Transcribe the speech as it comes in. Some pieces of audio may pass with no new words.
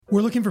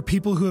We're looking for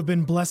people who have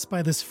been blessed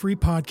by this free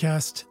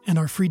podcast and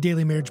our free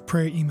daily marriage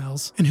prayer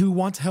emails and who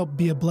want to help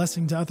be a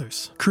blessing to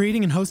others.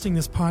 Creating and hosting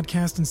this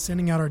podcast and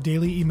sending out our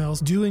daily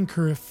emails do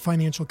incur a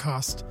financial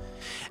cost,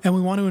 and we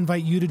want to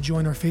invite you to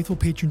join our faithful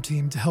patron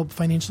team to help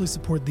financially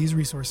support these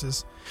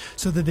resources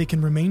so that they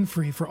can remain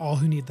free for all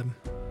who need them.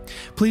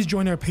 Please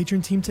join our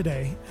patron team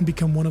today and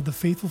become one of the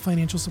faithful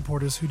financial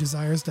supporters who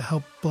desires to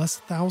help bless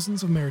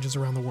thousands of marriages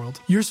around the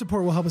world. Your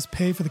support will help us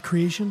pay for the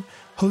creation,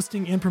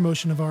 hosting, and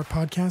promotion of our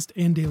podcast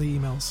and daily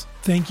emails.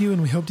 Thank you,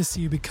 and we hope to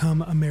see you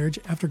become a Marriage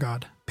After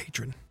God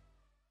patron.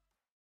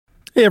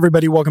 Hey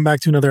everybody, welcome back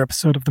to another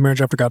episode of the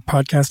Marriage After God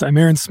podcast. I'm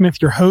Aaron Smith,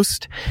 your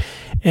host,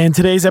 and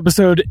today's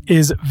episode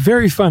is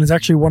very fun. It's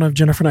actually one of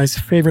Jennifer and I's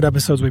favorite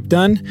episodes we've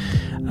done,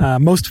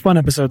 most fun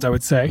episodes, I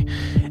would say.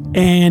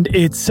 And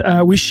it's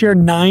we share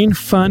 9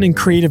 fun and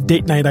creative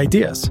date night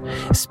ideas.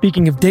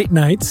 Speaking of date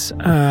nights,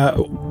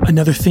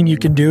 another thing you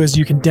can do is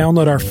you can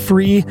download our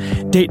free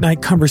Date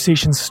Night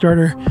Conversation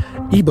Starter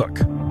ebook.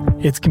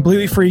 It's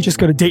completely free. Just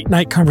go to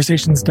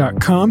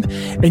datenightconversations.com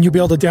and you'll be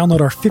able to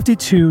download our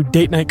 52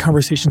 Date Night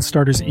Conversation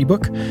Starters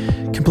ebook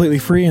completely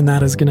free. And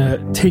that is going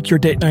to take your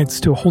date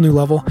nights to a whole new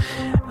level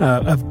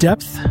of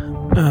depth,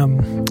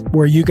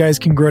 where you guys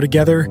can grow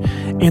together,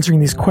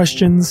 answering these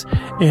questions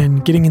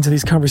and getting into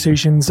these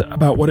conversations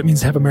about what it means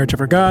to have a marriage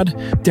after God.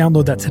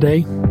 Download that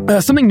today.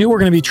 Something new we're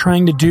going to be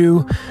trying to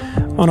do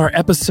on our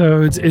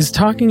episodes is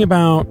talking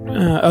about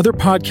other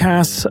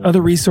podcasts,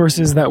 other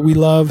resources that we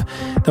love,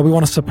 that we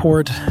want to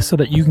support so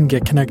that you can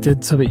get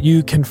connected, so that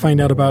you can find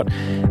out about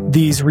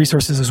these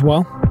resources as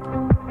well.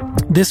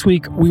 This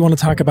week, we want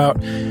to talk about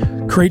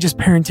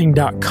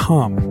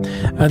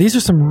CourageousParenting.com. These are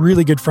some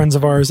really good friends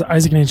of ours,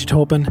 Isaac and Angie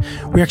Tolpin.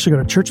 We actually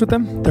go to church with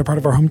them. They're part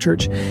of our home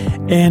church.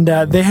 And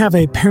they have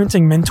a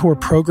parenting mentor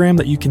program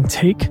that you can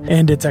take.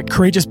 And it's at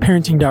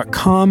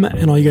CourageousParenting.com.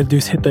 And all you got to do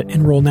is hit the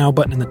Enroll Now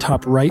button in the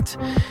top right.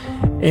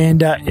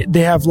 And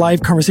they have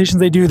live conversations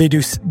they do.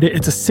 It's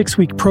a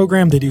 6-week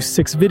program. They do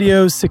 6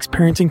 videos, 6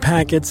 parenting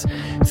packets,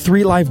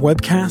 3 live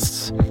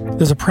webcasts.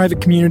 There's a private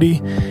community.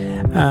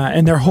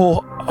 And their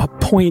whole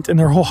point and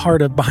their whole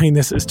heart behind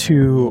this is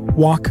to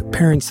walk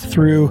parents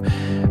through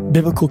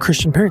biblical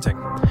Christian parenting.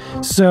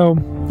 So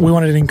we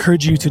wanted to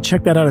encourage you to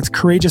check that out. It's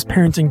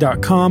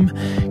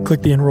CourageousParenting.com.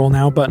 Click the Enroll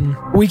Now button.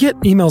 We get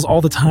emails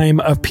all the time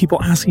of people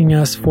asking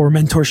us for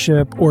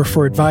mentorship or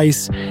for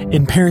advice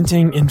in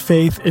parenting, in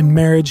faith, in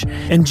marriage.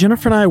 And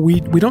Jennifer and I,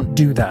 we don't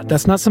do that.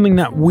 That's not something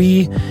that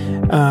we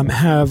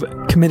have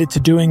committed to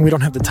doing. We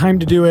don't have the time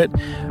to do it,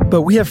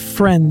 but we have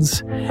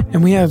friends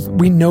and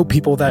we know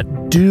people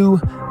that do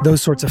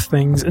those sorts of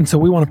things. And so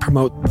we want to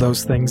promote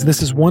those things.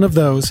 This is one of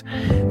those,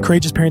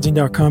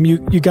 CourageousParenting.com.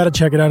 You got to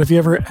check it out. If you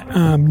ever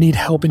need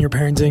help in your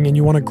parenting and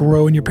you want to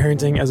grow in your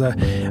parenting as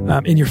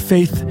in your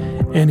faith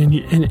and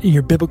in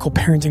your biblical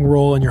parenting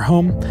role in your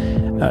home,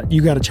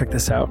 you got to check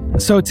this out.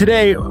 So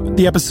today,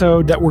 the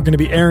episode that we're going to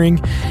be airing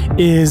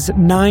is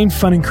 9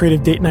 fun and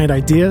creative date night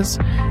ideas.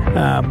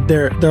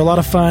 They're a lot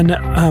of fun,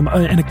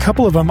 and a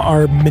couple of them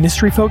are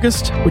ministry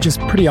focused, which is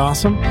pretty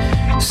awesome.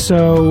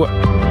 So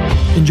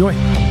enjoy.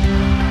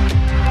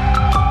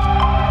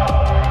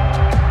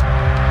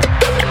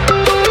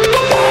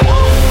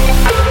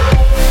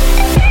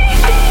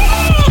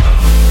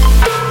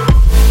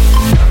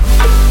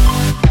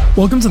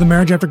 Welcome to the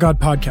Marriage After God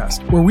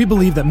podcast, where we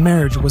believe that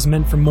marriage was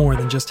meant for more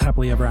than just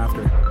happily ever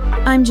after.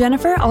 I'm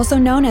Jennifer, also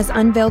known as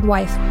Unveiled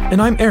Wife.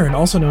 And I'm Aaron,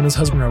 also known as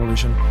Husband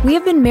Revolution. We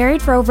have been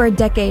married for over a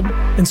decade.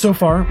 And so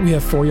far, we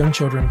have 4 young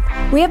children.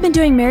 We have been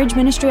doing marriage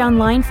ministry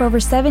online for over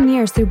 7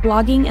 years through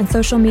blogging and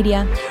social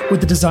media.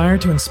 With the desire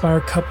to inspire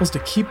couples to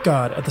keep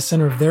God at the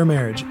center of their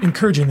marriage,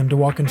 encouraging them to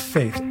walk in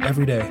faith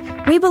every day.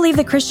 We believe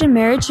the Christian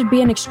marriage should be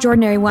an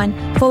extraordinary one,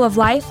 full of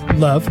life,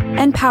 love,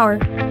 and power.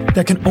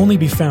 That can only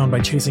be found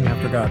by chasing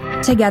after God.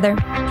 Together.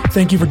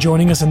 Thank you for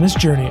joining us on this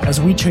journey as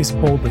we chase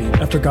boldly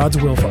after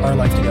God's will for our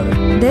life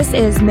together. This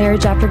is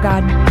Marriage After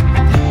God.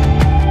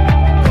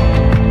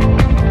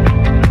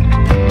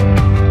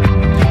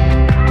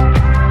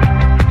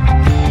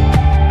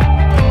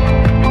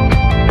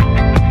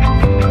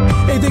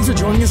 Hey, thanks for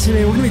joining us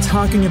today. We're going to be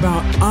talking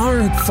about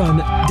our fun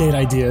date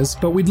ideas,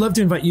 but we'd love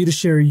to invite you to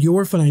share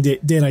your fun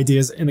date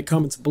ideas in the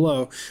comments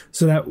below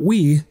so that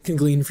we can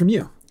glean from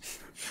you.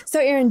 So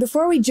Aaron,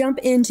 before we jump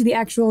into the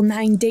actual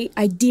 9 date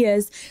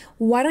ideas,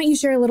 why don't you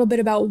share a little bit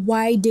about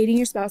why dating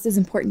your spouse is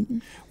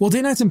important? Well,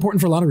 date night's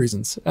important for a lot of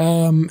reasons.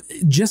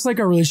 Just like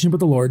our relationship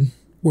with the Lord,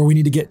 where we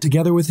need to get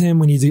together with Him,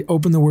 we need to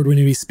open the Word, we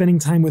need to be spending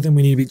time with Him,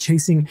 we need to be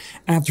chasing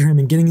after Him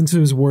and getting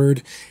into His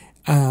Word,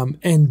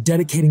 and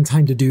dedicating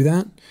time to do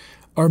that.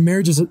 Our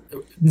marriages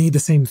need the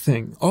same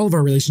thing. All of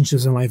our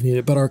relationships in life need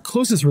it, but our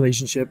closest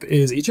relationship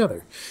is each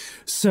other.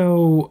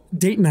 So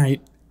date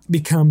night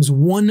becomes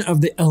one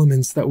of the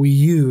elements that we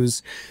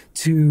use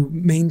to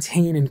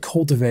maintain and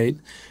cultivate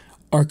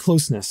our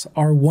closeness,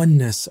 our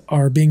oneness,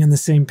 our being on the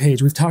same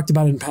page. We've talked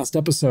about it in past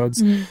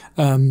episodes,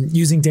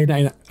 using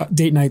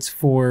date nights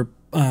for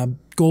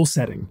goal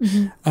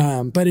setting.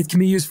 But it can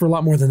be used for a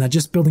lot more than that.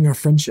 Just building our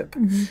friendship,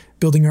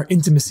 building our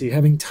intimacy,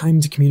 having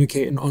time to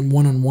communicate and on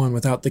one-on-one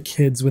without the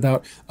kids,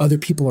 without other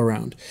people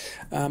around.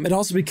 It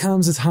also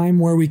becomes a time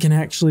where we can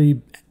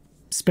actually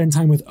spend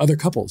time with other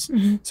couples.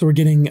 So we're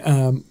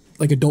getting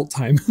like adult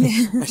time,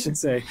 I should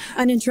say.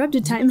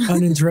 Uninterrupted time.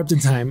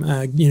 Uninterrupted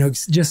time.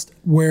 Just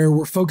where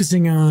we're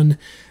focusing on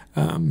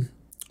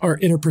our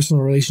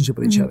interpersonal relationship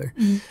with each other.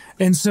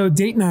 And so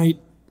date night,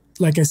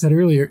 like I said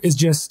earlier,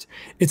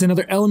 it's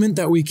another element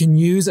that we can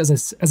use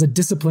as a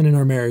discipline in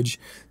our marriage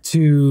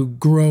to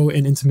grow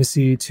in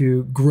intimacy,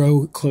 to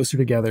grow closer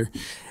together.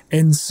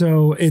 And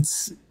so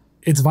it's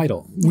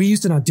vital. We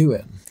used to not do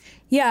it.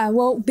 Yeah.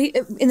 Well,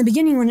 in the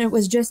beginning, when it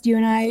was just you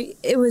and I,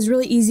 it was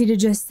really easy to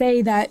just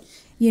say that,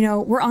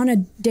 we're on a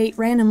date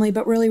randomly,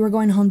 but really we're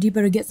going to Home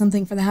Depot to get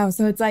something for the house.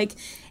 So it's like,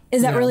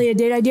 is that really a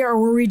date idea, or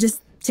were we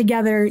just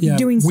together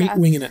doing stuff?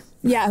 Winging it.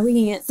 Yeah,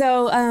 winging it.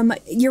 So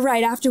you're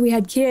right. After we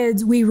had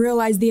kids, we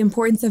realized the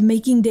importance of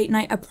making date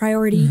night a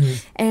priority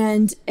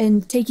and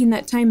taking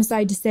that time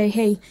aside to say,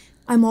 hey,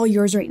 I'm all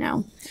yours right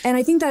now. And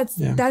I think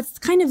that's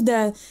kind of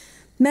the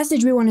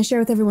message we want to share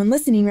with everyone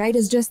listening, right?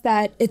 Is just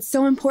that it's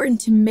so important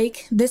to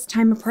make this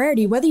time a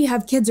priority. Whether you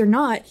have kids or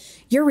not,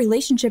 your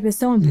relationship is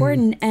so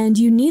important and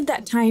you need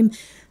that time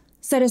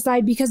set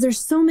aside because there's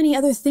so many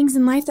other things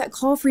in life that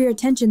call for your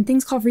attention.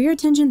 Things call for your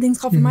attention, things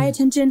call for my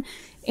attention.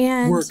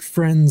 And work,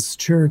 friends,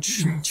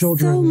 church,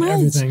 children, so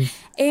everything.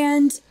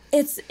 And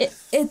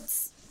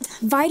it's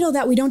vital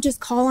that we don't just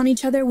call on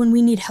each other when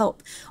we need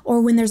help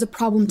or when there's a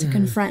problem to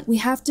confront. We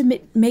have to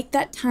make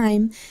that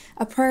time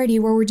a priority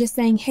where we're just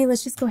saying, hey,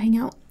 let's just go hang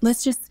out.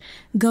 Let's just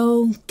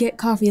go get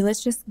coffee.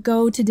 Let's just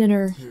go to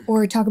dinner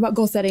or talk about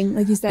goal setting,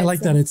 like you said. I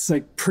like that. It's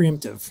like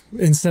preemptive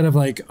instead of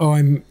like, oh,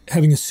 I'm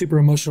having a super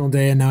emotional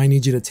day and now I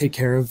need you to take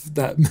care of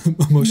that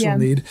emotional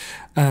need.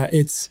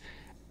 It's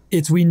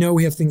we know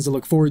we have things to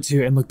look forward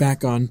to and look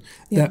back on,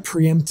 that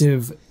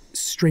preemptive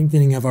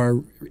strengthening of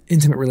our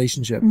intimate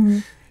relationship.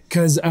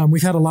 Because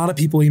we've had a lot of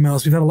people email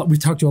us. We've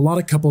talked to a lot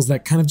of couples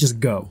that kind of just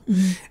go,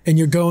 and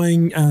you're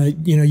going.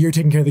 You're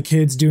taking care of the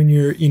kids, doing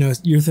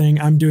your thing.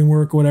 I'm doing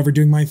work, whatever,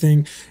 doing my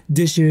thing,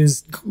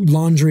 dishes,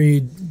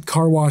 laundry,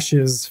 car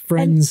washes,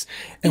 friends,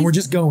 and we're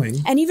just going.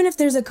 And even if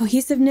there's a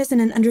cohesiveness and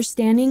an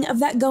understanding of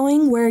that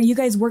going, where you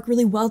guys work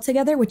really well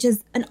together, which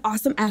is an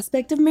awesome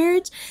aspect of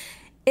marriage,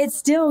 it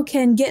still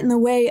can get in the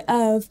way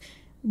of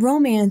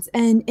romance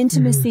and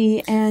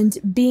intimacy and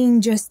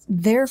being just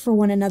there for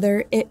one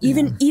another,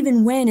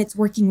 even when it's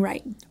working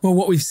right. Well,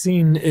 what we've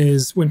seen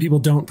is when people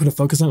don't put a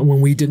focus on it, when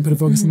we didn't put a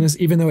focus on this,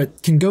 even though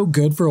it can go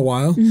good for a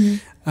while,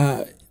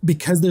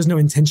 because there's no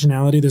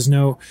intentionality, there's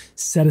no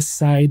set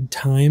aside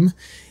time,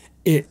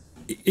 it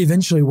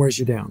eventually wears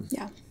you down.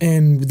 Yeah.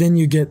 And then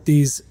you get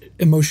these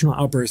emotional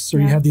outbursts,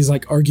 or you have these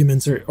like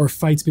arguments or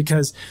fights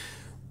because,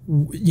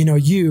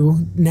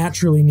 you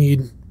naturally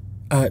need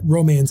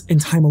romance and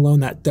time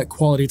alone, that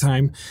quality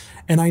time,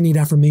 and I need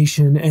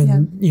affirmation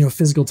and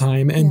physical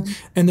time, and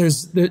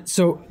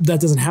so that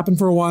doesn't happen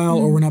for a while,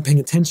 or we're not paying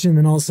attention,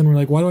 and all of a sudden we're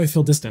like, why do I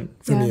feel distant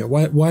from you?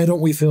 Why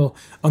don't we feel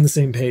on the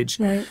same page?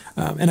 Right.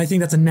 And I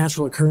think that's a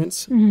natural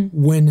occurrence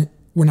when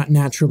we're not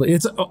naturally.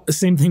 It's the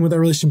same thing with our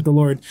relationship with the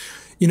Lord.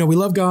 We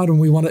love God and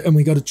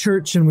we go to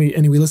church and we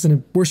listen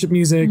to worship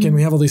music and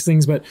we have all these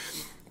things, but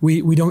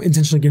we don't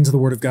intentionally get into the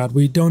Word of God.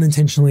 We don't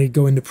intentionally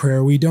go into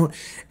prayer. We don't,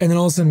 and then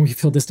all of a sudden we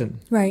feel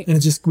distant. Right. And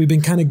it's just, we've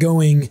been kind of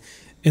going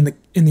in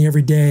the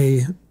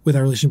everyday with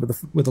our relationship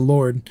with the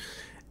Lord,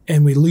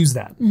 and we lose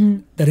that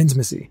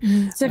intimacy.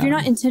 So if you're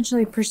not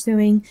intentionally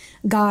pursuing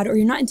God, or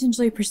you're not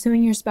intentionally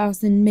pursuing your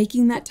spouse and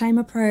making that time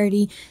a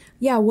priority,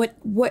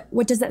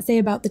 what does that say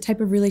about the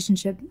type of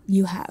relationship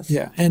you have?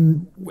 Yeah.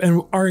 And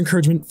our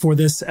encouragement for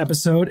this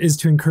episode is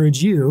to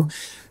encourage you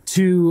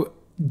to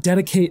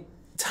dedicate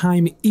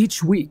time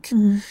each week.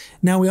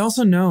 Now, we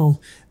also know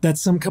that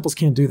some couples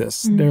can't do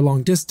this. They're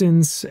long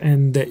distance,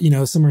 and that,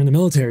 some are in the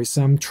military,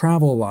 some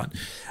travel a lot.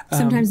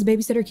 Sometimes the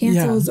babysitter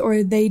cancels,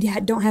 or they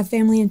don't have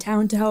family in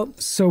town to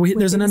help. So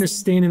there's an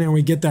understanding, and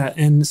we get that.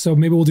 And so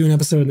maybe we'll do an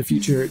episode in the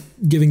future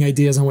giving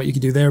ideas on what you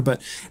could do there. But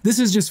this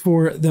is just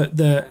for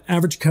the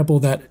average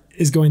couple that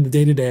is going the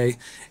day to day,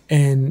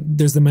 and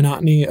there's the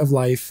monotony of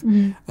life,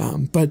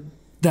 but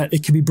that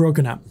it can be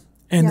broken up.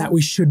 And that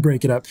we should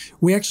break it up.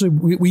 We actually,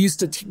 we used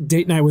to,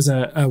 date night was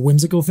a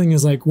whimsical thing.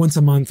 Is like once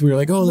a month, we were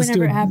like, oh, let's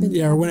do it.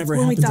 Yeah, or whenever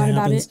it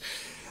happens.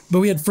 But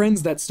we had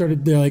friends that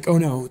they're like, oh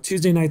no,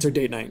 Tuesday nights are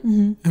date night.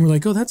 And we're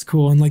like, oh, that's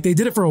cool. And like, they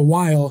did it for a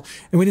while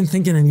and we didn't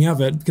think any of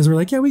it because we're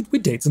like, yeah, we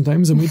date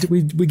sometimes. And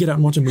we get out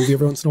and watch a movie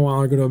every once in a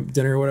while or go to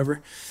dinner or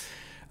whatever.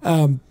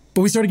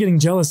 But we started getting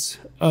jealous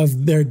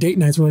of their date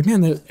nights. We're like,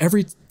 man,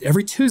 every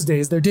Tuesday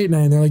is their date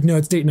night. And they're like, no,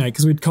 it's date night.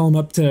 Because we'd call them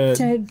up to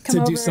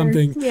do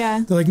something.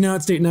 Yeah. They're like, no,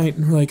 it's date night.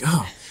 And we're like,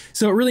 oh.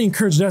 So it really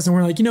encouraged us. And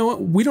we're like, you know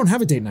what? We don't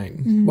have a date night.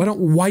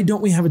 Why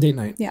don't we have a date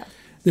night? Yeah.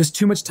 There's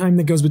too much time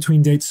that goes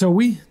between dates. So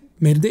we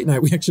made a date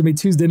night. We actually made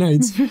Tuesday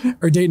nights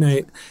our date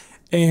night.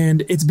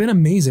 And it's been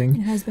amazing.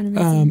 It has been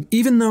amazing.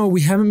 Even though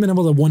we haven't been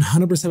able to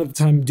 100% of the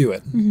time do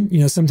it. You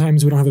know,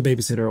 sometimes we don't have a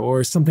babysitter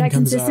or something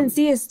comes up. That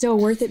consistency is still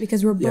worth it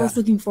because we're both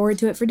looking forward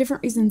to it for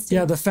different reasons too.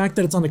 Yeah, the fact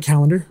that it's on the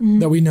calendar,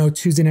 that we know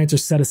Tuesday nights are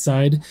set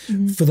aside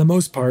for the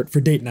most part for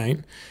date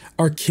night.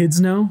 Our kids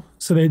know,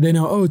 so they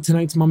know, oh,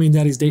 tonight's mommy and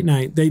daddy's date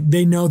night.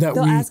 They know that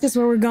They'll ask us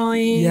where we're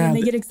going and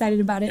they get excited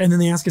about it. And then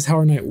they ask us how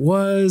our night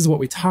was, what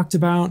we talked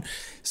about.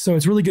 So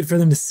it's really good for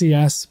them to see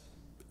us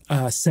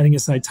setting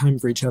aside time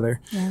for each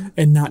other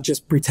and not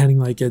just pretending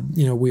like it,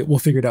 you know, we'll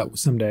figure it out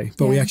someday,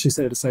 but we actually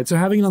set it aside. So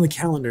having it on the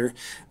calendar,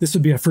 this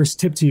would be a first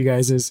tip to you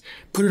guys is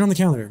put it on the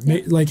calendar.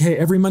 Like, hey,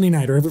 every Monday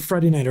night or every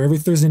Friday night or every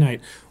Thursday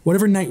night,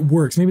 whatever night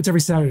works, maybe it's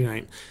every Saturday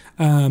night,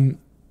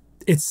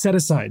 it's set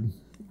aside.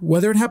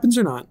 Whether it happens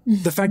or not,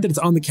 the fact that it's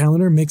on the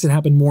calendar makes it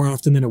happen more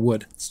often than it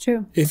would. It's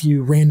true. If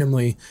you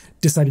randomly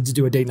decided to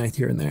do a date night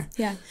here and there.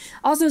 Yeah.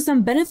 Also,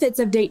 some benefits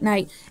of date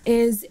night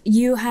is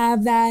you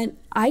have that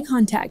eye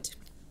contact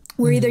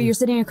where either you're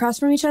sitting across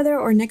from each other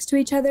or next to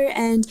each other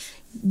and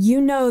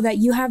you know that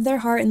you have their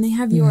heart and they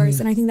have yours.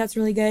 And I think that's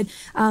really good.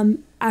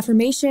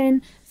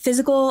 Affirmation,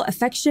 physical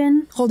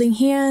affection, holding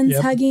hands,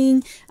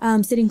 hugging,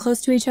 sitting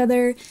close to each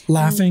other,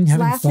 laughing,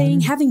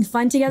 having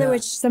fun together,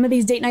 which some of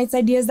these date nights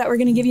ideas that we're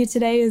going to give you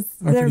today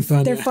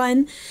they're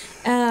fun.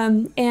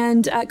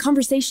 And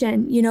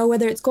conversation, you know,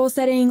 whether it's goal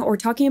setting or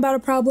talking about a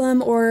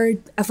problem or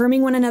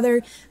affirming one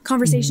another,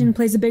 conversation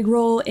plays a big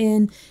role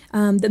in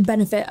the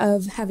benefit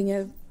of having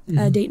a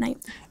date night.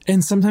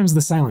 And sometimes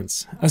the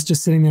silence, us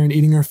just sitting there and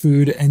eating our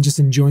food and just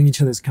enjoying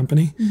each other's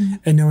company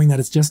and knowing that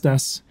it's just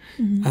us,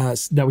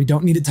 that we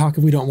don't need to talk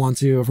if we don't want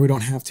to, if we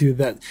don't have to,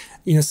 that,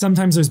 you know,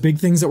 sometimes there's big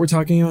things that we're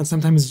talking about.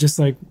 Sometimes it's just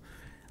like,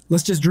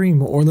 let's just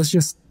dream, or let's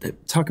just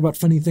talk about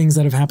funny things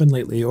that have happened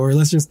lately, or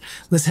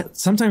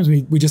sometimes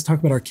we just talk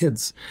about our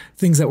kids,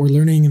 things that we're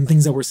learning and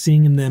things that we're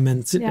seeing in them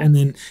and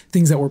then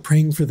things that we're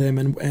praying for them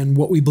and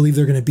what we believe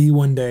they're going to be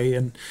one day.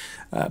 And,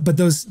 but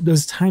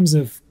those times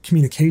of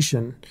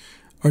communication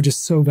are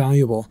just so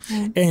valuable.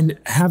 And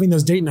having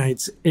those date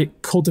nights,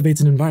 it cultivates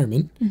an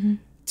environment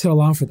to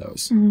allow for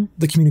those,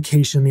 the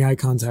communication, the eye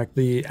contact,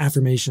 the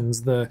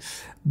affirmations, the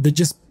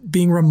just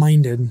being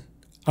reminded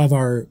of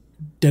our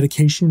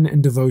dedication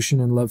and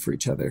devotion and love for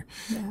each other.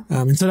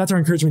 And so that's our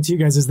encouragement to you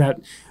guys is that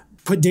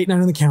put date night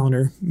on the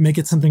calendar, make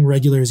it something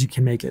regular as you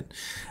can make it.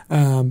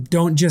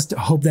 Don't just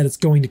hope that it's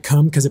going to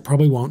come because it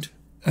probably won't.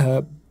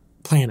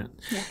 Plan it.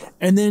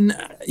 And then,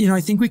 you know,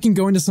 I think we can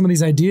go into some of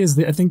these ideas.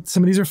 I think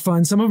some of these are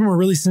fun. Some of them are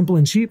really simple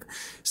and cheap.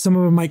 Some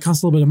of them might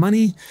cost a little bit of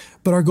money,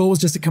 but our goal was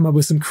just to come up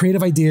with some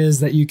creative ideas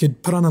that you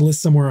could put on a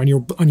list somewhere on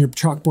your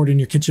chalkboard in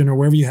your kitchen or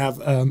wherever you have,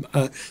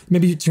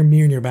 maybe it's your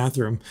mirror in your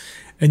bathroom.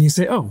 And you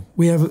say, oh,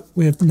 we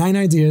have 9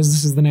 ideas.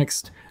 This is the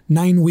next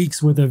 9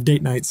 weeks worth of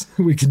date nights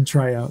we can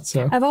try out.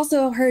 So I've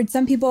also heard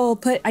some people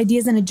put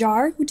ideas in a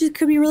jar, which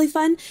could be really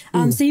fun.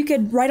 So you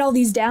could write all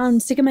these down,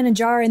 stick them in a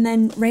jar, and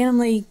then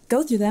randomly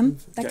go through them.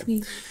 That could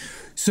be.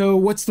 So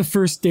what's the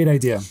first date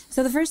idea?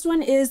 So the first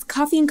one is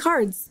coffee and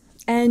cards.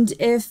 And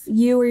if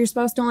you or your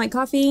spouse don't like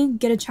coffee,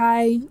 get a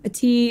chai, a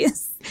tea,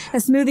 a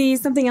smoothie,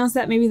 something else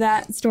that maybe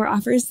that store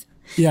offers.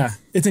 Yeah,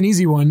 it's an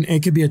easy one.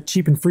 It could be a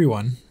cheap and free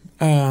one.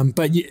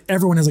 But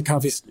everyone has a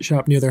coffee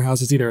shop near their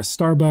house. It's either a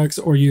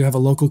Starbucks or you have a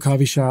local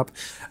coffee shop.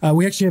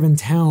 We actually have in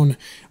town,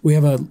 we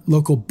have a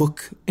local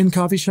book and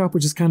coffee shop,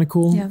 which is kind of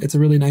cool. Yeah. It's a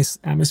really nice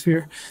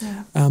atmosphere.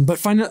 Yeah. But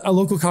find a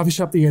local coffee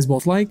shop that you guys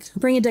both like.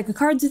 Bring a deck of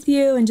cards with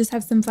you and just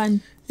have some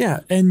fun. Yeah.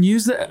 And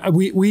use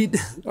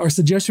our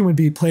suggestion would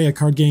be play a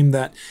card game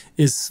that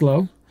is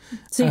slow.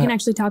 So you can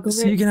actually talk over it.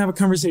 So you can have a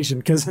conversation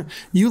because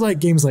you like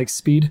games like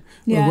Speed.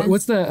 Yeah.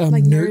 What's the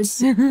like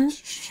Nerds?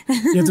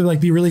 You have to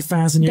like be really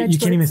fast and you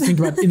can't even think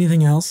about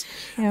anything else.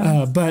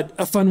 Yeah. But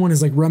a fun one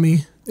is like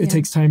Rummy. It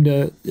takes time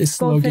to, it's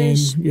slow game.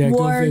 Yeah,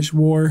 Goldfish,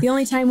 War. The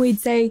only time we'd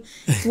say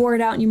war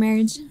it out in your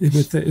marriage.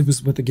 It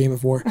was with the game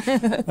of War.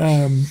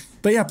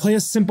 But yeah, play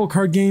a simple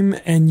card game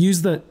and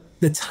use the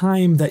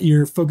time that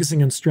you're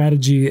focusing on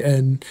strategy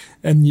and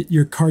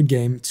your card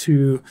game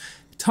to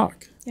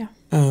talk.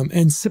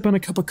 And sip on a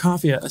cup of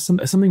coffee,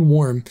 something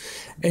warm,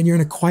 and you're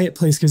in a quiet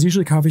place because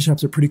usually coffee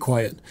shops are pretty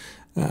quiet.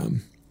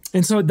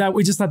 And so that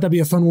we just thought that'd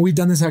be a fun one. We've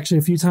done this actually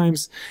a few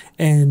times,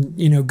 and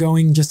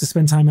going just to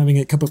spend time having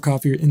a cup of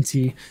coffee and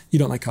tea. You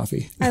don't like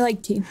coffee. I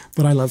like tea,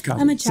 but I love coffee.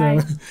 I'm a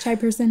chai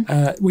person.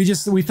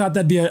 We thought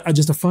that'd be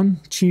just a fun,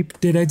 cheap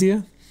date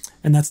idea.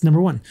 And that's number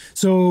 1.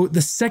 So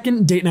the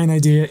second date night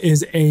idea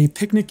is a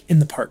picnic in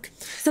the park.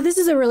 So this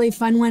is a really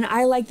fun one.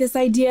 I like this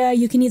idea.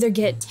 You can either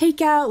get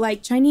takeout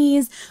like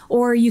Chinese,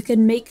 or you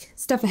can make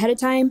stuff ahead of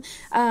time.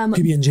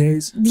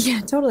 PB&Js.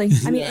 Yeah, totally.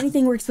 I mean,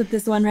 anything works with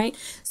this one, right?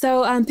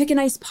 So pick a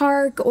nice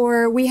park,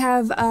 or we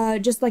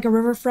have just like a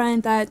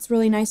riverfront that's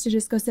really nice to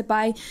just go sit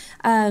by.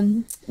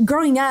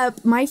 Growing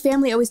up, my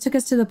family always took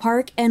us to the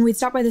park, and we'd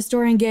stop by the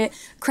store and get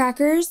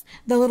crackers,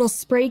 the little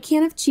spray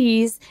can of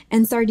cheese,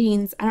 and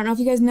sardines. I don't know if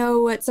you guys know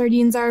what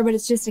sardines are, but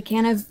it's just a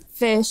can of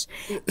fish.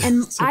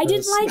 And I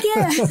didn't like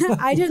it.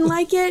 I didn't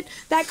like it,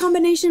 that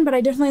combination, but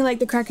I definitely like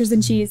the crackers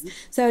and cheese.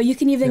 So you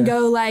can even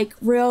go like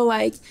real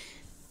like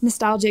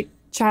nostalgic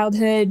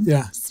childhood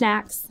Yeah.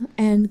 snacks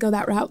and go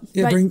that route.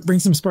 Yeah, But bring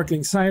some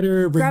sparkling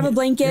cider. grab a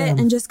blanket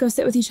and just go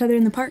sit with each other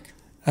in the park.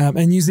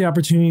 And use the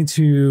opportunity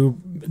to.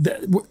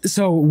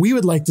 So we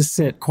would like to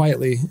sit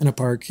quietly in a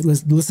park,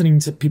 listening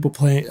to people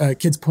play,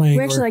 kids playing.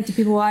 We actually like to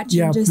people watch.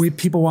 Yeah, and just we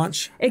people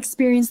watch.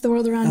 experience the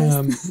world around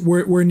us.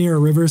 We're near a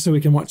river, so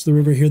we can watch the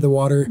river, hear the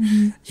water,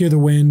 hear the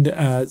wind,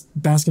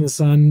 bask in the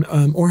sun,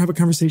 or have a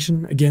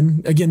conversation.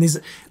 Again,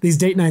 these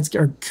date nights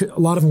are a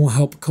lot of them will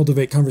help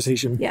cultivate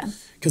conversation. Yeah.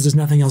 Because there's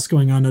nothing else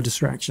going on, no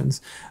distractions,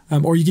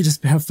 or you could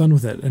just have fun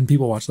with it and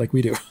people watch like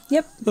we do.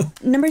 Yep.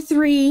 Number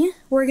 3,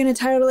 we're going to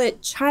title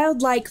it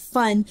Childlike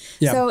Fun.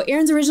 Yeah. So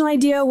Aaron's original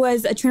idea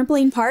was a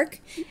trampoline park.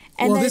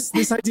 And Well, then,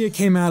 this idea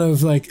came out of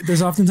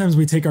there's oftentimes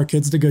we take our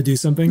kids to go do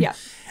something. Yeah.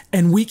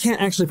 And we can't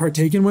actually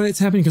partake in when it's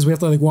happening because we have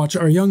to watch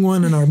our young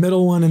one and our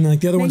middle one and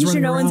the other one's making sure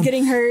running no around. one's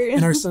getting hurt.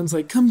 And our son's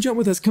like, come jump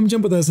with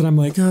us. And I'm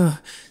like, ugh.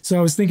 So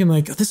I was thinking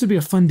this would be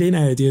a fun day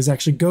night idea is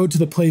actually go to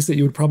the place that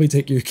you would probably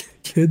take your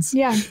kids.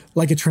 Yeah.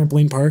 Like a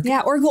trampoline park.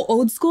 Yeah, or go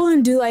old school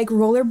and do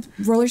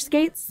roller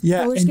skates. Yeah.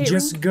 Roller And skate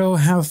just rink. go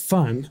have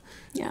fun.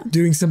 Yeah.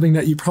 Doing something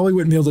that you probably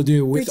wouldn't be able to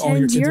do with all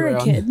your kids Pretend you're a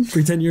around. kid.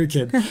 Pretend you're a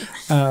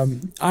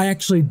kid. I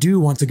actually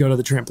do want to go to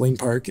the trampoline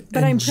park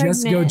and I'm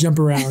just go pregnant. jump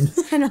around.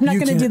 And I'm not You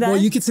going to can- do that. Well,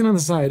 you could sit on the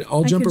side.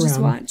 I'll I jump could around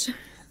just watch.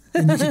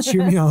 and you can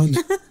cheer me on.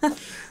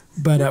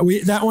 But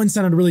that one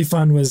sounded really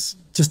fun was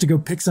just to go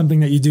pick something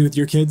that you do with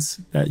your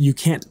kids that you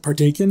can't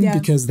partake in Yeah.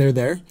 because they're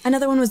there.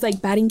 Another one was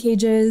like batting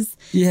cages.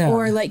 Yeah.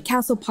 Or like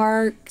Castle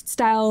Park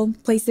style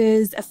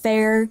places, a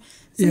fair.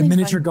 Yeah, something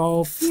miniature fun.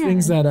 golf, Yeah.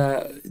 things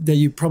that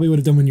you probably would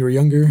have done when you were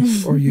younger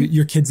or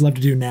your kids love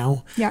to do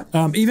now. Yeah.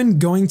 Even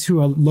going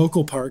to a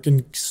local park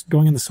and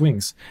going on the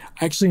swings.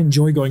 I actually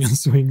enjoy going on the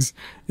swings.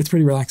 It's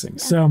pretty relaxing.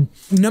 Yeah. So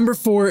number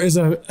 4 is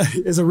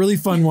a really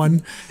fun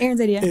one. Aaron's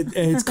idea.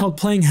 It's called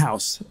Playing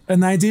House.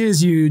 And the idea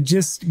is you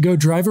just go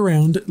drive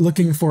around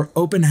looking for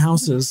open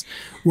houses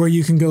where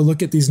you can go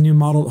look at these new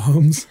model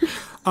homes.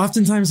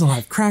 Oftentimes they'll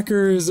have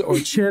crackers or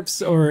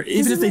chips, or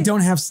even if they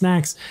don't have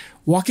snacks,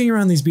 walking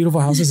around these beautiful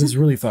houses is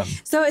really fun.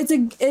 So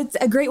it's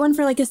a great one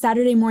for like a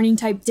Saturday morning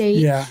type date.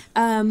 Yeah.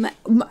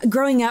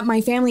 Growing up, my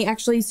family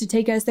actually used to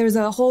take us. There was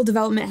a whole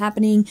development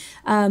happening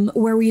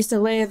where we used to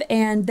live,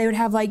 and they would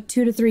have like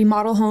 2 to 3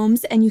 model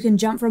homes, and you can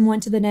jump from one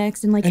to the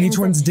next. And each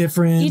one's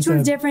different. Each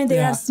one's different. They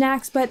have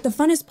snacks, but the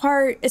funnest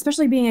part,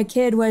 especially being a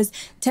kid, was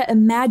to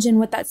imagine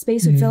what that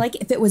space would feel like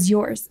if it was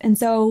yours. And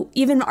so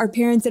even our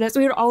parents and us,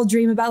 we would all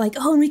dream about like,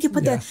 oh, and we could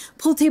put the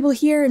pool table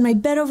here and my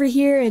bed over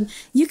here, and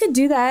you could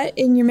do that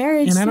in your marriage.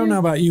 And I don't know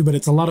about you, but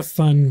it's a lot of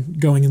fun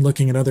going and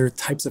looking at other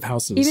types of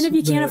houses. Even if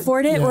you can't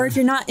afford it, or if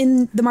you're not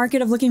in the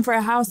market of looking for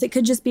a house, it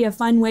could just be a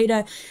fun way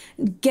to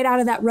get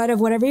out of that rut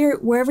of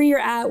wherever you're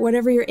at,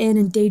 whatever you're in,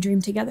 and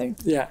daydream together.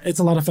 Yeah, it's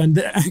a lot of fun.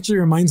 That actually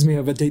reminds me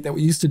of a date that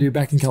we used to do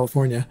back in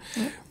California,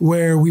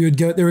 where we would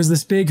go. There was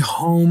this big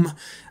home,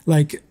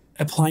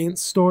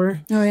 appliance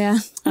store. Oh yeah.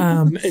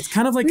 It's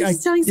kind of like We were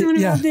just telling someone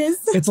about this.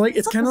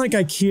 It's kind of like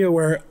IKEA,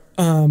 where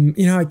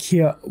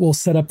IKEA will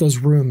set up those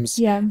rooms.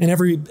 Yeah. And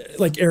every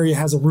area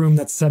has a room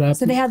that's set up.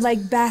 So they had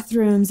like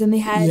bathrooms, and they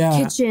had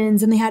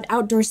kitchens, and they had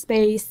outdoor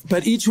space.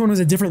 But each one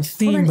was a different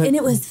theme. And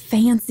it was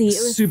fancy.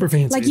 It was super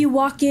fancy. Like you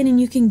walk in and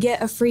you can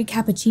get a free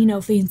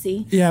cappuccino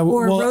fancy. Yeah.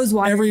 Or rose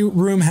water. Every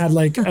room had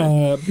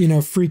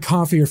free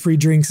coffee or free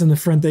drinks in the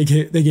front. They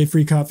gave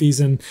free coffees,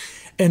 and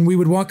we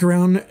would walk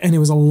around, and it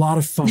was a lot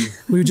of fun.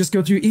 We would just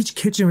go through each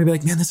kitchen. We'd be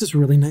like, man, this is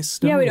really nice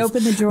stuff. Yeah, we'd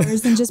open the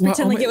drawers and just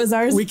pretend like it was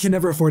ours. We can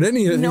never afford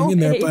anything in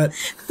there, but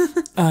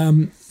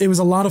it was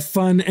a lot of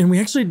fun. And we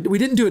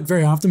didn't do it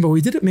very often, but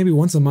we did it maybe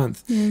once a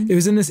month. It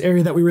was in this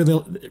area that we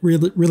really,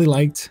 really, really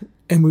liked.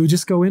 And we would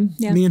just go in,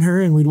 me and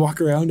her, and we'd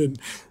walk around and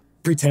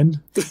pretend.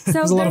 It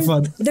was a lot of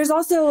fun. There's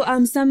also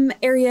some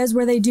areas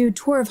where they do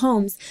tour of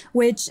homes,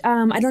 which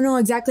I don't know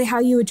exactly how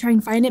you would try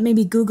and find it.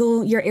 Maybe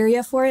Google your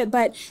area for it.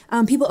 But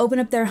people open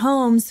up their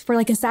homes for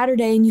like a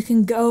Saturday, and you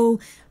can go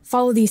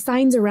follow these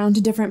signs around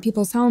to different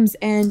people's homes,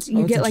 and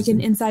you get like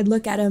an inside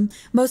look at them.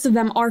 Most of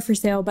them are for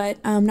sale,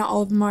 but not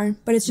all of them are.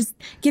 But it just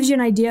gives you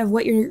an idea of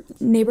what your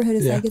neighborhood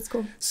is like. It's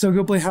cool. So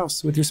go play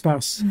house with your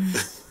spouse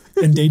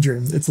and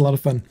daydream. It's a lot of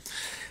fun.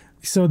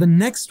 So the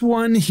next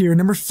one here,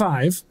 number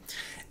 5,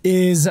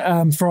 is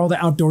for all the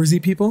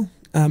outdoorsy people.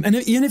 And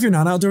even if you're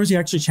not outdoors, you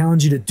actually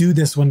challenge you to do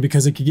this one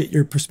because it could get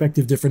your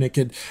perspective different. It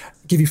could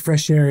give you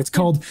fresh air. It's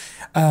called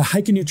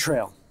Hike a New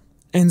Trail.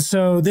 And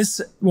so this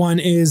one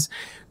is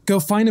go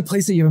find a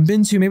place that you haven't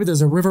been to. Maybe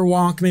there's a river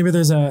walk. Maybe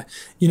there's a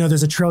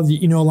trail that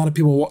a lot of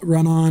people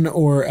run on,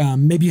 or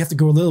maybe you have to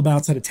go a little bit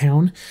outside of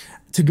town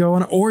to go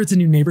on, or it's a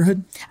new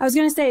neighborhood. I was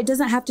going to say, it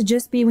doesn't have to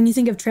just be, when you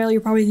think of trail,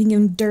 you're probably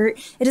thinking dirt.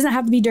 It doesn't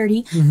have to be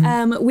dirty.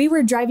 We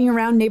were driving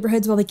around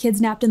neighborhoods while the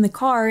kids napped in the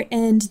car,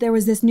 and there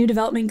was this new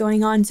development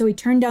going on. So we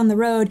turned down the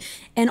road,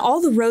 and all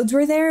the roads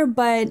were there,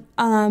 but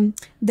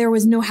there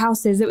was no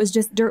houses. It was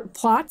just dirt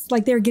plots,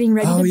 like they were getting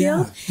ready to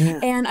build. Yeah.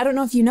 And I don't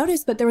know if you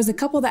noticed, but there was a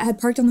couple that had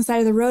parked on the side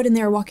of the road, and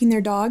they were walking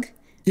their dog.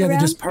 Yeah, around.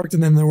 They just parked,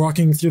 and then they're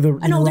walking through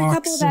an older rocks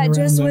couple that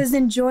just was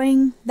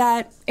enjoying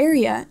that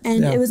area,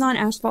 and Yeah. it was on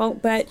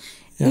asphalt, but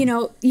You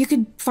know, you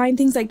could find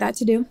things like that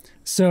to do.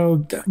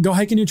 So go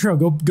hike a new trail.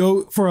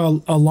 Go for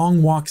a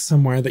long walk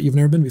somewhere that you've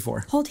never been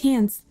before. Hold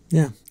hands.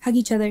 Yeah. Hug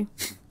each other.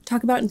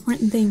 Talk about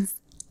important things.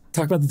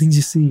 Talk about the things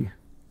you see.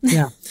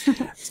 Yeah.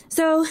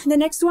 So the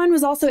next one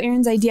was also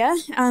Aaron's idea.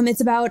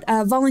 It's about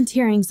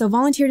volunteering. So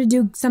volunteer to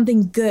do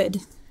something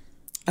good.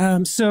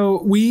 So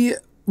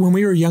when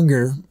we were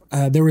younger,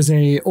 there was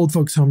a old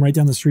folks home right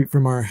down the street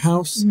from our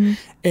house,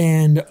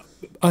 and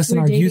us and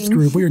our youth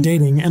group, we were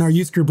dating, and our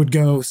youth group would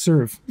go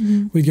serve.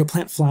 We'd go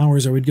plant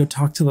flowers, or we'd go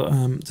talk to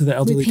the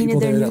elderly people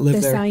there that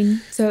lived there.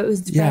 Sign, so it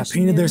was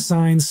painted their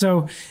signs.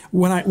 So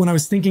when I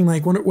was thinking,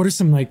 like, what are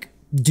some like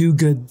do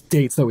good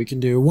dates that we can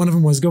do? One of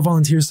them was go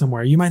volunteer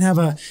somewhere. You might have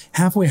a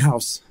halfway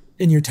house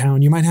in your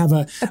town. You might have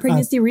a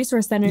pregnancy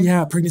resource center.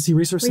 Yeah, pregnancy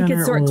resource center. You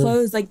could sort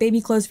clothes, like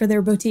baby clothes for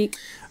their boutique.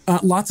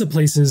 Lots of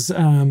places.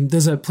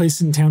 There's a place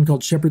in town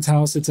called Shepherd's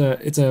House. It's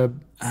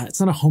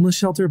not a homeless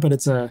shelter, but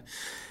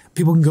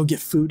people can go get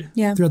food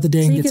throughout the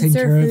day and get taken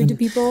care of. To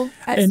people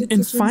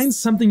and find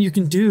something you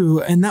can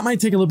do. And that might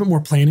take a little bit more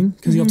planning,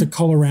 because you have to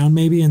call around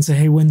maybe and say,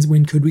 hey,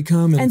 when could we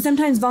come? And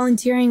sometimes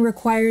volunteering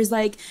requires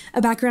like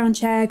a background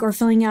check or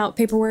filling out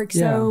paperwork.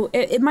 So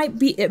it might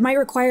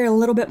require a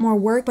little bit more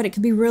work, but it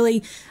could be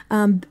really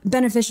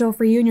beneficial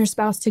for you and your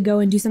spouse to go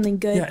and do something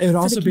good. Yeah, it would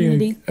also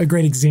be a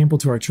great example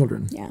to our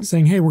children. Yeah.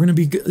 Saying, hey, we're going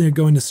to be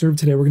going to serve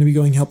today. We're going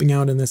to be helping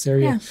out in this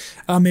area.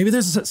 Yeah. Maybe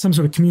there's some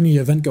sort of community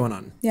event going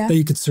on that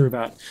you could serve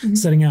at.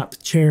 Setting up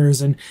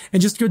chairs and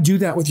just go do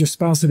that with your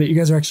spouse, so that you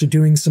guys are actually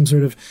doing some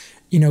sort of,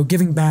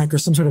 giving back or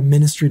some sort of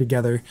ministry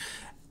together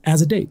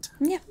as a date.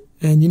 Yeah.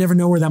 And you never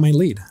know where that might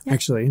lead. Yeah.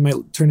 Actually, it might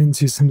turn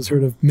into some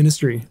sort of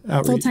ministry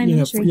outreach. Full-time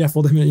ministry. Yeah,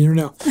 full-time. You never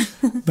know.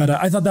 But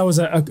I thought that was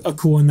a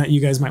cool one that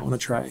you guys might want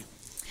to try.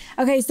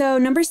 Okay, so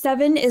number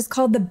 7 is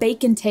called the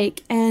bake and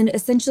take. And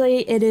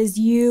essentially it is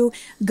you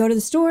go to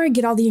the store,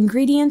 get all the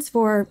ingredients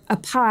for a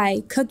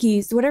pie,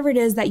 cookies, whatever it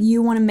is that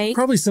you want to make.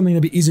 Probably something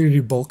that'd be easier to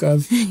do bulk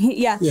of.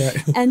 Yeah.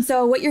 And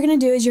so what you're going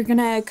to do is you're going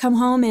to come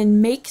home and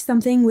make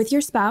something with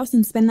your spouse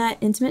and spend that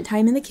intimate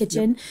time in the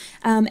kitchen.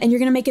 Yep. And you're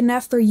going to make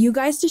enough for you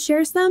guys to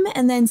share some,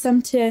 and then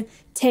some to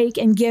take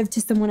and give to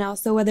someone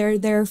else. So whether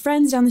they're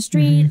friends down the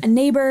street, a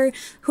neighbor,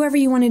 whoever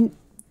you want to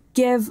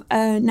give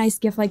a nice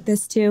gift like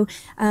this to,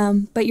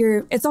 but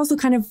it's also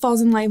kind of falls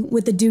in line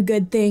with the do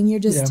good thing. You're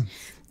just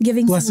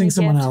blessing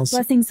someone else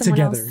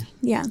together.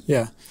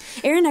 Yeah.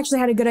 Aaron actually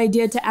had a good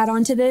idea to add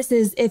on to this.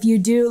 Is if you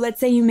do, let's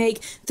say you make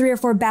 3 or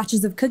 4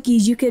 batches of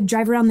cookies, you could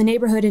drive around the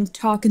neighborhood and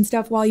talk and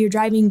stuff while you're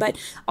driving, but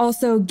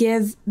also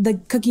give the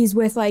cookies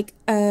with like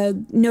a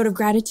note of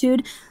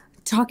gratitude,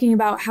 talking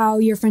about how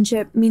your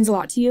friendship means a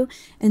lot to you.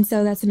 And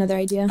so that's another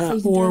idea.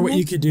 Or what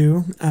you could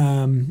do,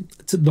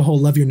 to the whole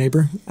love your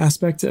neighbor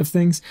aspect of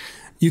things,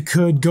 you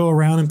could go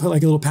around and put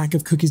like a little pack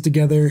of cookies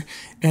together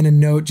and a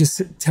note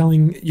just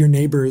telling your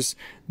neighbors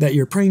that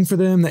you're praying for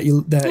them, that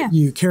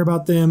you care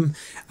about them,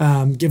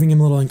 giving them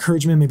a little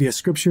encouragement, maybe a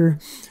scripture.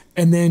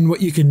 And then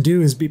what you can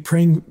do is be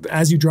praying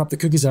as you drop the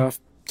cookies off.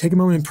 Take a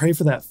moment and pray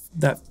for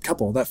that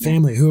couple, that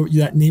family,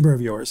 that neighbor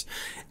of yours,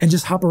 and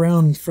just hop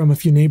around from a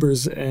few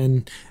neighbors,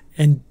 and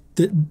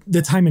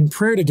the time in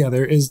prayer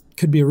together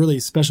could be a really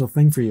special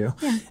thing for you.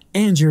 Yeah.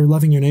 And you're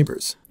loving your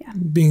neighbors,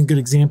 being a good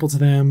example to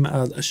them,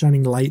 a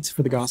shining light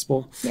for the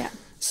gospel. Yeah.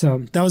 So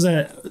that was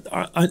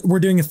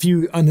we're doing a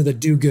few under the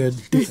do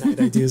good date night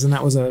ideas, and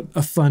that was a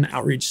fun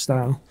outreach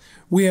style.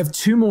 We have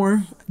 2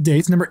 more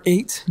dates. Number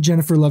 8,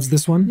 Jennifer loves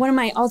this one. One of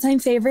my all-time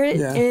favorite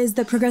is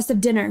the progressive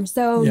dinner.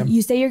 So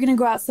you say you're going to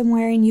go out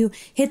somewhere and you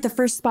hit the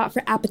first spot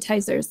for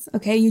appetizers.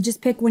 Okay, you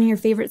just pick one of your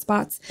favorite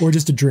spots. Or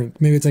just a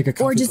drink. Maybe it's like a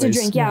coffee Or just place.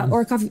 A drink,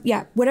 or a coffee,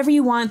 whatever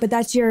you want. But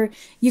that's you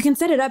can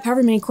set it up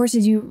however many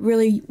courses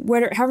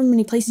however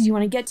many places you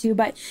want to get to.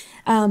 But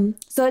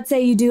so let's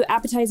say you do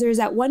appetizers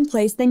at one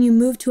place, then you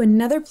move to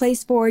another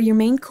place for your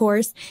main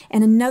course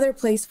and another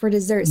place for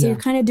dessert. So you're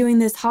kind of doing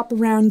this hop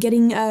around,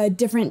 getting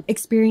different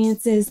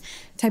experiences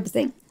type of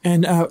thing.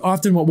 And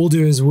often what we'll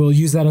do is we'll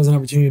use that as an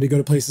opportunity to go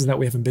to places that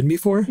we haven't been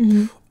before,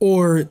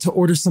 or to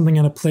order something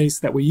at a place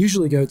that we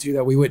usually go to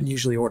that we wouldn't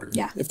usually order,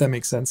 if that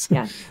makes sense.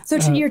 Yeah. So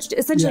you're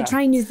essentially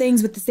trying new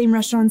things with the same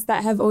restaurants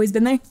that have always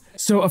been there.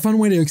 So a fun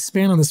way to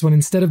expand on this one,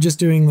 instead of just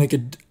doing like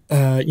an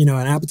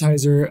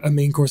appetizer, a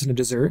main course, and a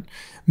dessert,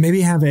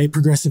 maybe have a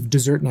progressive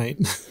dessert night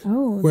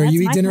where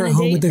you eat dinner at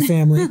home with the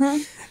family,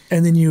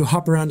 and then you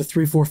hop around to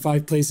 3, 4,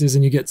 5 places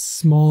and you get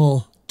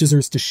small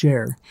desserts to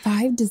share.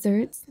 5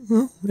 desserts?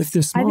 Well, if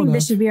they're small enough.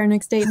 This should be our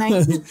next date night.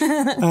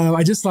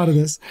 I just thought of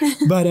this.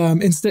 But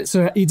instead,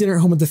 so eat dinner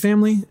at home with the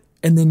family,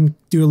 and then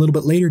do a little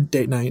bit later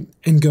date night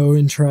and go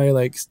and try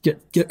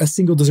get a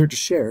single dessert to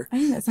share,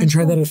 and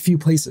try that at a few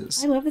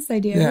places. I love this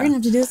idea. We're gonna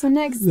have to do this one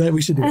next.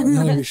 We should do that.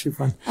 That would be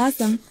fun.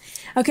 Awesome.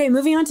 Okay,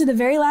 moving on to the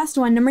very last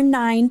one. Number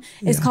 9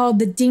 is called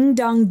the Ding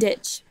Dong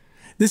Ditch.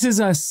 This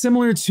is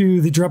similar to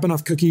the dropping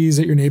off cookies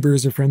at your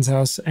neighbor's or friend's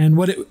house. And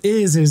what it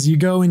is you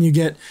go and you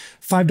get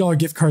 $5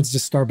 gift cards to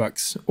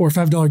Starbucks or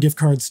 $5 gift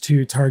cards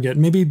to Target,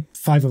 maybe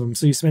 5 of them.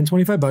 So you spend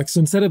 $25. So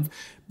instead of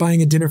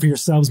buying a dinner for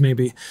yourselves,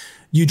 maybe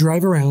you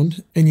drive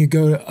around and you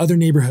go to other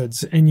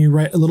neighborhoods and you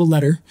write a little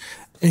letter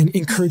and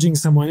encouraging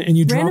someone, and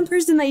you random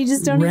person that you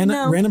just don't even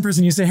know. Random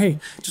person, you say, hey,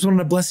 just wanted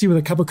to bless you with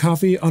a cup of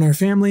coffee on our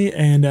family,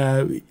 and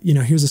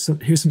here's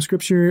some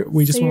scripture.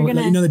 We just want to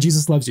let you know that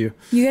Jesus loves you.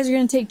 You guys are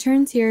going to take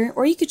turns here,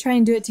 or you could try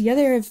and do it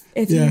together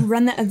if you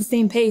run that at the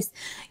same pace.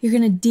 You're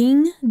going to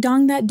ding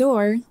dong that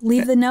door,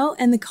 leave the note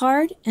and the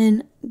card,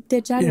 and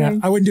ditch out of there.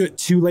 I wouldn't do it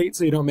too late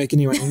so you don't make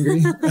anyone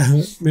angry.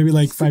 Maybe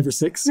like 5 or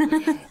 6.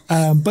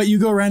 But you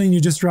go around and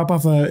you just drop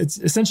off it's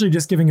essentially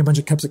just giving a bunch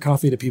of cups of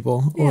coffee to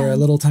people, or a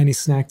little tiny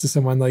snack to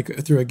someone,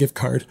 like through a gift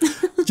card,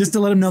 just to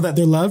let them know that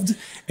they're loved.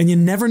 And you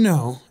never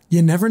know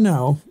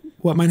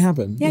what might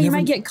happen. Yeah, you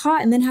might get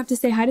caught and then have to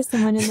say hi to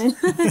someone and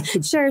then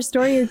share a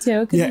story or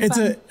two.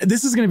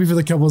 This is going to be for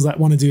the couples that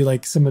want to do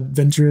like some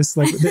adventurous,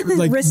 like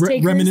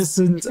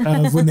reminiscent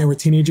of when they were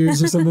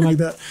teenagers or something like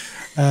that.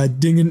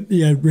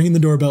 Ringing the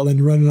doorbell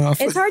and running off.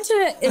 It's hard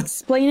to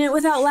explain it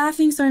without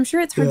laughing, so I'm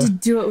sure it's hard to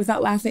do it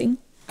without laughing.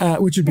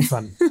 Which would be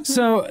fun.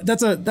 So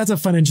that's a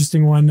fun,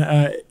 interesting one.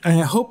 I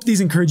hope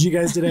these encourage you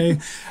guys today.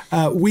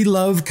 We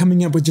love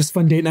coming up with just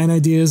fun date night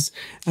ideas,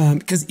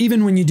 because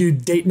even when you do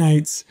date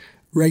nights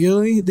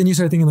regularly, then you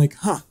start thinking like,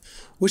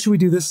 what should we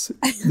do this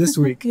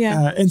week?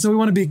 And so we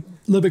want to be a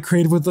little bit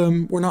creative with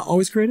them. We're not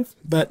always creative,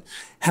 but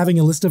having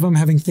a list of them,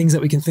 having things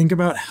that we can think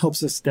about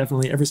helps us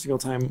definitely every single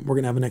time we're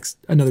going to have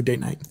another date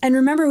night. And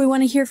remember, we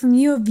want to hear from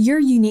you of your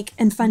unique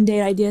and fun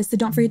date ideas. So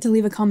don't forget to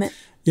leave a comment.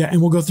 Yeah, and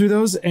we'll go through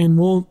those and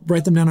we'll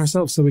write them down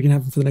ourselves so we can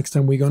have them for the next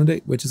time we go on a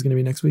date, which is going to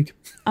be next week.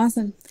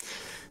 Awesome.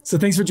 So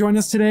thanks for joining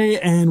us today,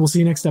 and we'll see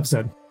you next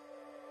episode.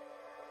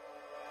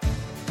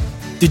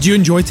 Did you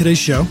enjoy today's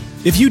show?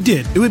 If you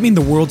did, it would mean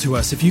the world to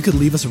us if you could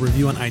leave us a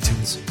review on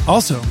iTunes.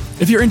 Also,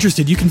 if you're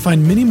interested, you can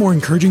find many more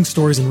encouraging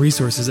stories and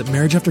resources at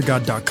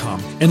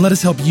marriageaftergod.com, and let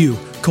us help you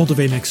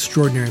cultivate an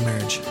extraordinary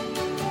marriage.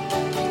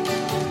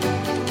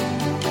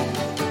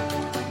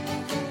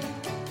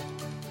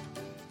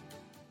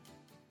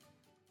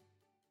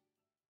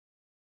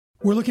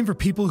 We're looking for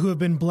people who have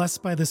been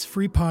blessed by this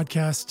free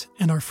podcast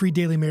and our free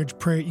daily marriage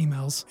prayer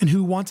emails, and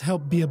who want to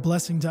help be a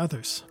blessing to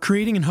others.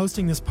 Creating and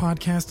hosting this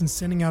podcast and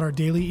sending out our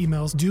daily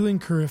emails do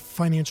incur a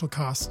financial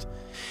cost,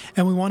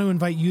 and we want to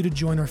invite you to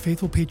join our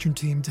faithful patron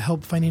team to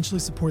help financially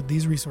support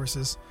these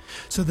resources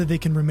so that they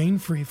can remain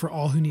free for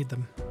all who need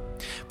them.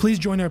 Please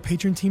join our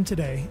patron team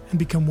today and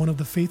become one of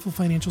the faithful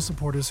financial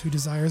supporters who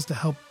desires to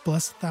help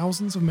bless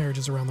thousands of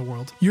marriages around the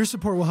world. Your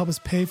support will help us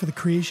pay for the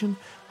creation,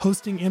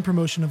 hosting, and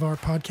promotion of our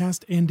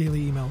podcast and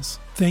daily emails.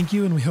 Thank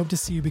you, and we hope to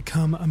see you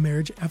become a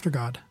Marriage After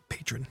God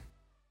patron.